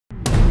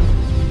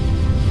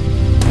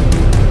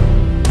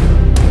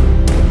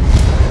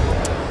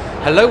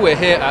Hello, we're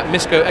here at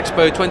Misco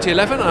Expo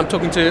 2011. I'm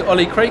talking to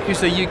Ollie Crake,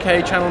 who's the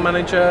UK Channel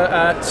Manager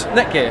at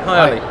NETGEAR.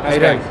 Hi Ollie. How you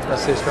doing?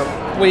 Nice to see you,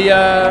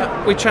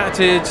 Scott. We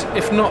chatted,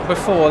 if not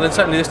before, then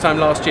certainly this time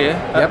last year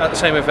at the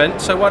same event.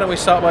 So why don't we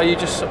start by you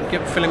just sort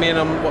of filling me in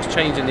on what's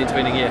changed in the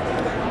intervening year?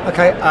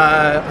 Okay,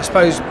 I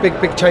suppose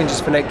big changes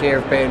for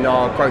NETGEAR have been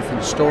our growth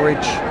in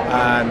storage.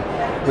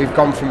 We've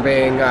gone from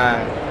being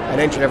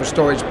an entry-level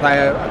storage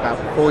player about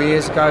 4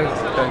 years ago.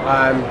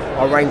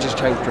 Our range has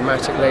changed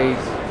dramatically.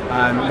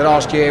 The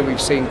last year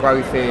we've seen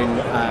growth in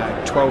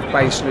 12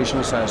 bay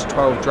solutions, so it's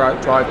 12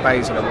 drive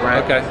bays and a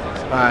rack.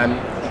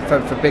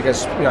 For bigger,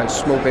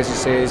 small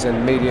businesses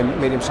and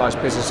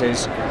medium-sized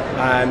businesses,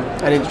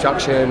 an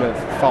introduction of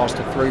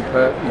faster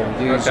throughput,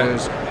 more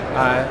users,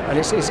 and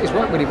it's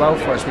worked really well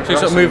for us. So you're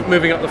sort of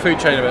moving up the food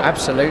chain a bit.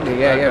 Absolutely,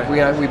 yeah.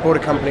 We bought a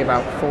company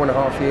about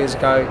 4.5 years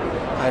ago,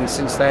 and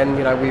since then,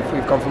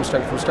 we've gone from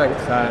strength to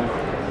strength.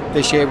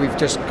 This year we've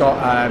just got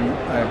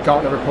a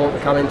Gartner report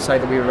that come in to say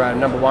that we were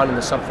 #1 in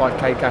the sub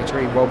 5K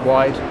category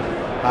worldwide,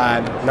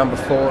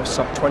 #4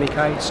 sub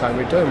 20K. So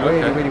we're doing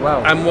really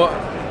well. And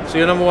so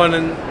you're number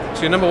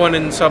one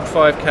in sub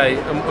 5K.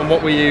 And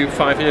what were you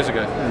 5 years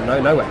ago?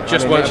 Nowhere.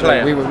 Just weren't a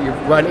player. We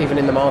weren't even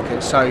in the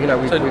market. So we've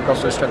got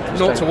from strength to strength.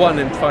 0 to 1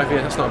 in 5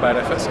 years. That's not a bad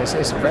effort.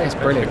 It's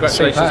brilliant.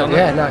 Congratulations on that.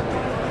 Yeah, no.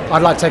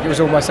 I'd like to take it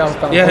all myself,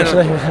 but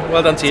unfortunately,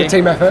 well done to you. It's a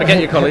team effort. Forget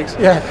your colleagues.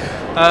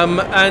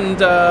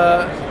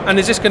 And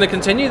is this going to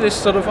continue, this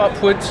sort of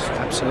upwards?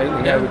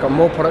 Absolutely. Yeah, we've got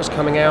more products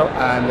coming out.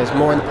 There's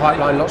more in the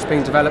pipeline. Lots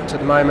being developed at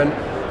the moment.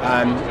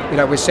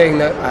 We're seeing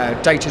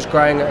that data's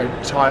growing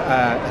at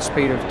a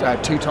speed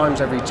of 2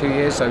 times every 2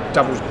 years. So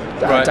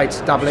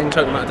data's doubling.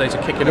 Total amount of data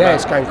kicking about. Yeah,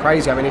 it's going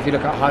crazy. I mean, if you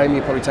look at home,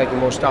 you're probably taking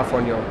more stuff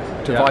on your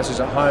devices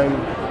at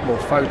home, more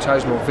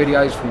photos, more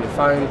videos from your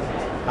phone.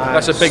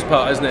 That's a big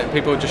part, isn't it?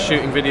 People are just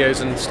shooting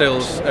videos and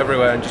stills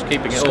everywhere and just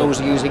keeping it all. Schools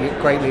are using it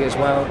greatly as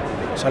well.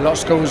 So a lot of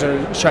schools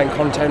are showing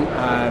content,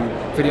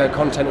 video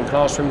content in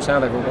classrooms now.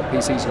 They've all got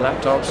PCs and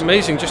laptops. It's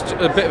amazing, just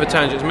a bit of a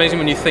tangent. It's amazing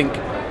when you think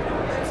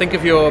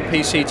of your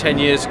PC 10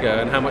 years ago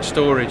and how much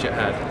storage it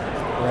had,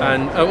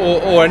 and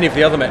or any of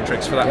the other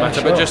metrics for that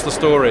matter, but just the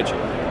storage.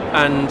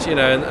 And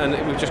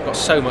we've just got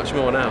so much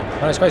more now.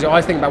 And I suppose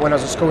I think about when I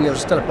was at school and it was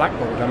still a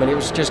blackboard. I mean, it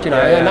was just and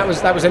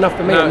that was enough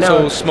for me. Now it's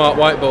all smart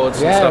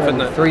whiteboards and stuff,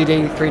 isn't it?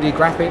 3D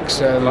graphics.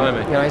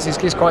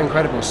 It's quite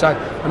incredible. So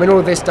I mean, all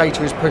of this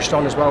data is pushed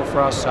on as well for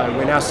us. So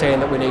we're now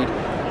seeing that we need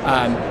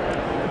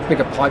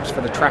bigger pipes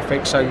for the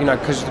traffic. So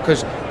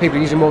because people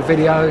are using more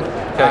video,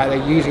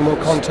 they're using more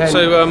content.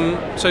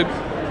 So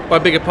by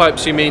bigger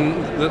pipes, you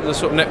mean the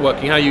sort of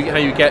networking? How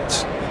you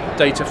get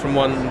data from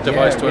one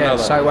device to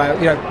another. So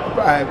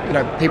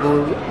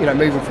people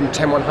moving from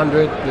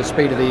 10100, the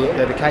speed of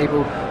the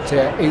cable, to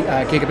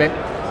gigabit.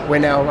 We're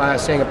now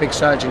seeing a big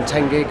surge in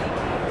 10 gig.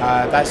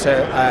 That's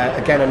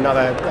again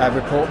another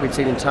report we've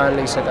seen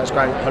internally said that's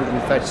growing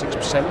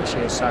 136% this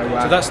year. So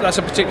that's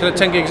a particular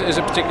 10 gigs is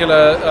a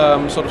particular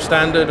sort of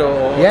standard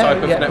or type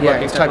of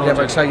networking technology. Type of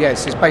network. So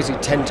yes, it's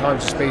basically 10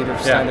 times the speed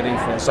of standard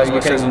Ethernet. So you're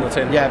getting on the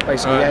tin.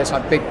 Basically it's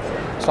like big.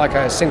 It's like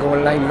a single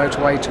lane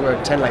motorway to a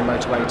 10-lane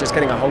motorway, just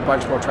getting a whole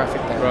bunch more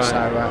traffic there. Right.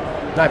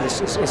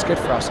 So it's good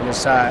for us, and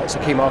it's a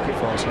key market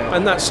for us now.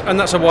 And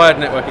that's a wired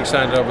networking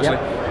standard, obviously,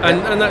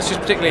 and that's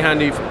just particularly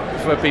handy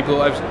for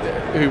people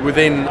who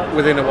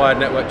within a wired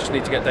network just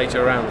need to get data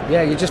around.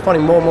 Yeah, you're just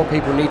finding more and more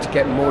people need to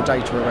get more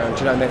data around.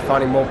 And they're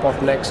finding more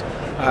bottlenecks.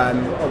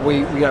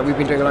 We've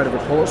been doing a load of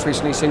reports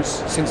recently since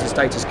this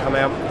data's come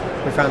out.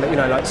 We found that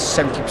like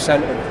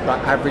 70% of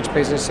average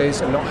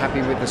businesses are not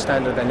happy with the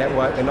standard of their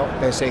network.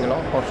 They're seeing a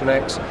lot of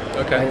bottlenecks.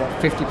 Okay.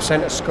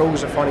 50% of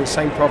schools are finding the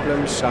same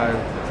problems. So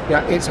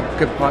it's a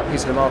good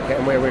piece of the market,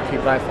 and we're a key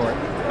player for it.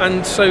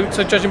 And so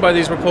judging by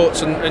these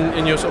reports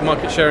and your sort of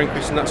market share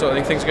increase and that sort of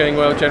thing, things are going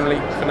well generally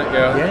for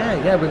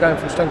NETGEAR? Yeah, we're going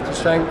from strength to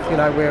strength.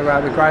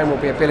 We're growing. We'll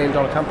be a $1 billion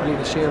company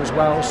this year as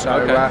well.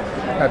 So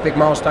a big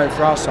milestone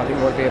for us. I think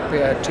we'll be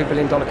a $2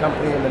 billion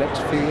company in the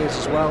next few years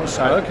as well.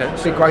 So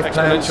big growth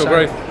plans. Exponential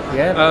growth.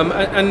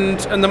 Yeah.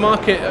 And the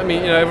market. I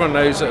mean, everyone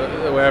knows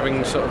that we're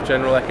having sort of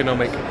general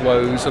economic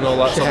woes and all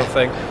that sort of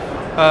thing.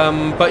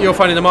 But you're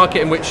finding the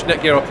market in which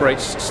NETGEAR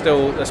operates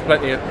still there's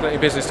plenty of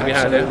business to be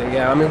had. Absolutely,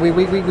 yeah. I mean,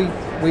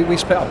 we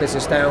split our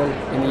business down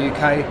in the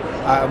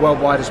UK,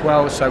 worldwide as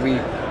well. So we,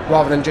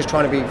 rather than just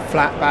trying to be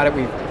flat about it,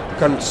 we've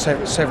gone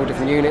to several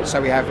different units.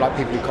 So we have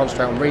people who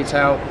concentrate on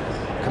retail,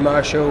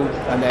 commercial,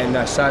 and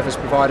then service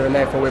provider, and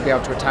therefore we'll be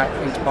able to attack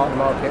each part of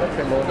the market a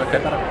bit more.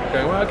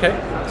 Going well. Okay.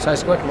 So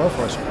it's working well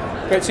for us.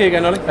 Great to see you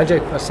again, Ollie. Andrew,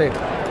 nice to see you.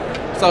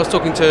 So I was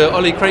talking to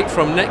Ollie Crake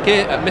from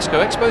NETGEAR at Misco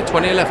Expo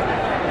 2011.